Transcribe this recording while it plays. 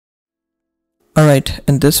Alright,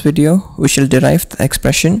 in this video we shall derive the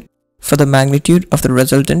expression for the magnitude of the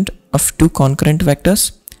resultant of two concurrent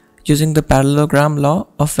vectors using the parallelogram law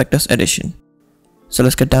of vectors addition. So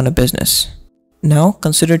let's get down to business. Now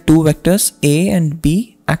consider two vectors A and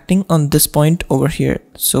B acting on this point over here.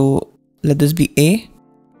 So let this be A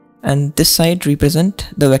and this side represent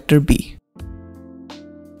the vector B.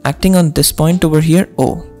 Acting on this point over here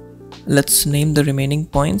O. Let's name the remaining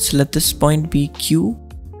points. Let this point be Q,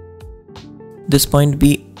 this point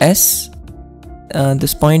be S,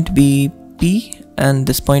 this point be P, and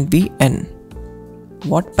this point be N.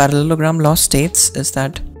 What parallelogram law states is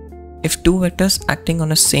that if two vectors acting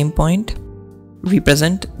on a same point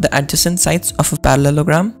represent the adjacent sides of a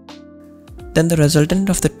parallelogram, then the resultant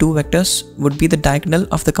of the two vectors would be the diagonal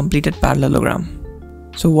of the completed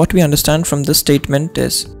parallelogram. So what we understand from this statement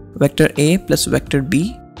is vector A plus vector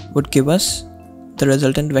B would give us the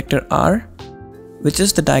resultant vector R, which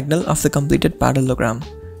is the diagonal of the completed parallelogram.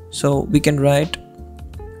 So we can write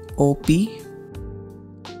OP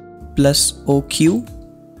plus OQ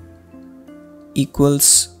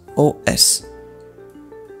equals OS,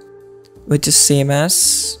 which is same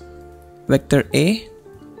as vector A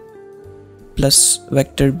plus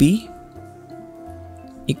vector B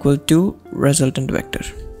equal to resultant vector.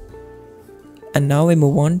 And now we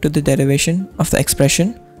move on to the derivation of the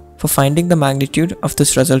expression for finding the magnitude of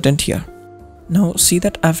this resultant here. Now see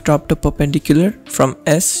that I've dropped a perpendicular from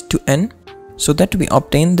S to N so that we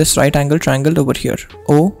obtain this right angle triangle over here,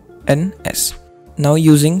 ONS. Now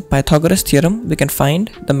using Pythagoras Theorem, we can find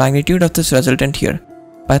the magnitude of this resultant here.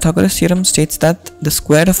 Pythagoras Theorem states that the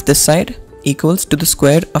square of this side equals to the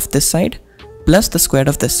square of this side plus the square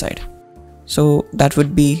of this side. So that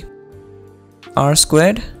would be R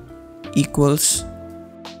squared equals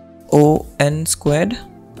ON squared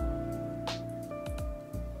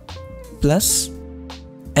plus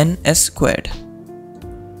NS squared.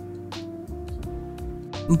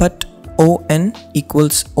 But ON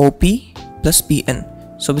equals OP plus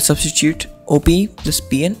PN. So we substitute OP plus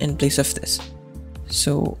PN in place of this.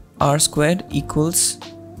 So R squared equals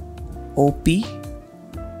OP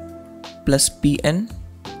plus PN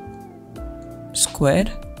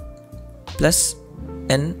squared plus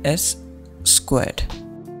NS squared.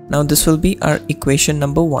 Now this will be our equation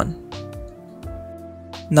number 1.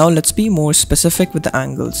 Now let's be more specific with the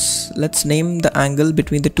angles. Let's name the angle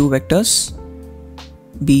between the two vectors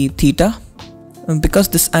be theta. And because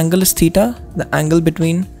this angle is theta, the angle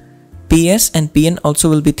between PS and PN also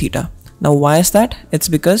will be theta. Now why is that? It's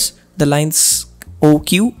because the lines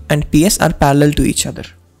OQ and PS are parallel to each other.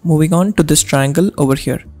 Moving on to this triangle over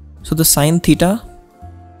here. So the sine theta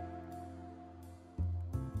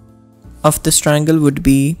of this triangle would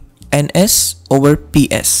be NS over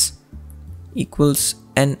PS equals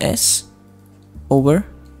NS over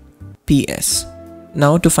PS.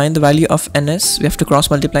 Now to find the value of NS, we have to cross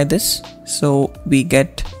multiply this. So we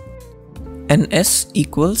get NS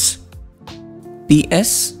equals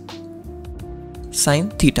PS sine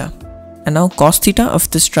theta. And now cos theta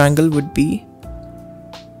of this triangle would be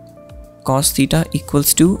cos theta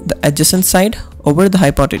equals to the adjacent side over the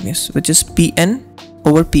hypotenuse, which is PN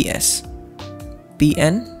over PS.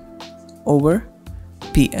 PN over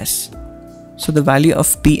PS. So the value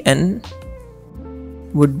of PN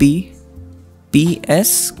would be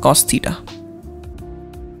PS cos theta.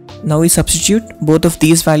 Now we substitute both of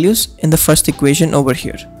these values in the first equation over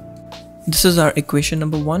here. This is our equation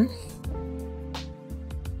number 1.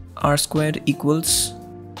 R squared equals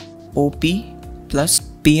OP plus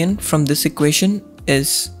PN from this equation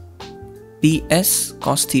is PS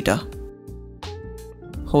cos theta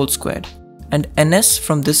whole squared, and NS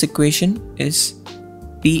from this equation is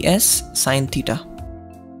PS sine theta.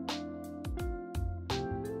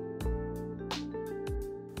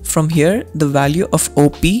 From here, the value of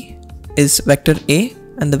OP is vector A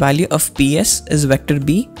and the value of PS is vector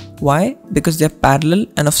B. Why? Because they are parallel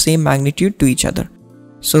and of same magnitude to each other.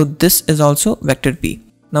 So this is also vector B.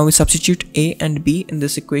 Now we substitute A and B in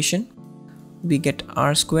this equation. We get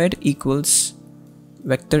R squared equals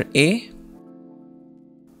vector A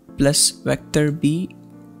plus vector B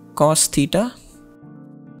cos theta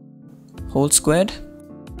whole squared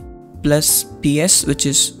plus PS, which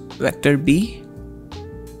is vector B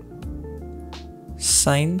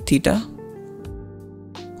sine theta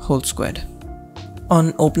whole squared.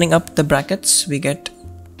 On opening up the brackets, we get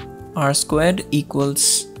R squared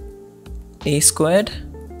equals A squared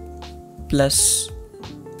plus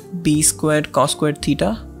B squared cos squared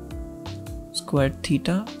theta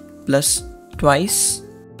plus twice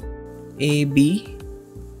AB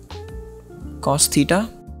cos theta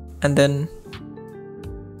and then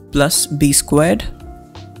plus B squared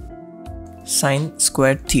sine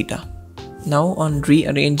squared theta. Now on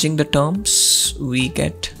rearranging the terms, we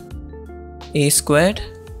get a squared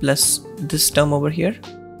plus this term over here,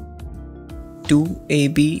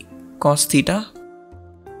 2ab cos theta,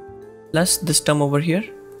 plus this term over here,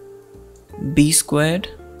 b squared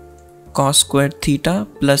cos squared theta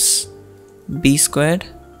plus b squared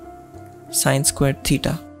sine squared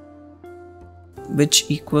theta, which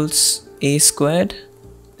equals a squared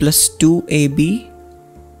plus 2ab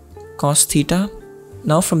cos theta.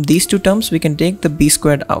 Now from these two terms we can take the b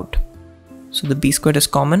squared out. So the b squared is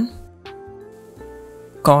common.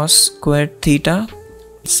 Cos squared theta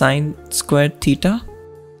sine squared theta.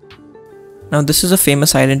 Now this is a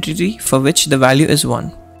famous identity for which the value is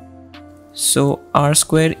 1. So r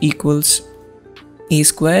squared equals a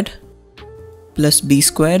squared plus b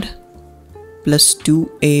squared plus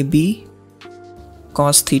 2ab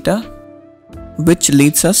cos theta, which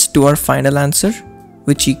leads us to our final answer,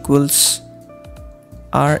 which equals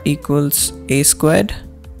r equals a squared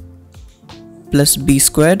plus b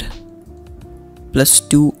squared plus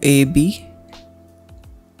 2ab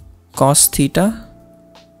cos theta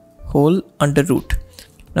whole under root.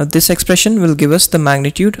 Now this expression will give us the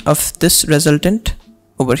magnitude of this resultant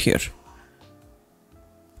over here.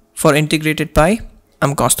 For integrated pi,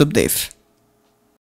 I'm Kaustubh Dev.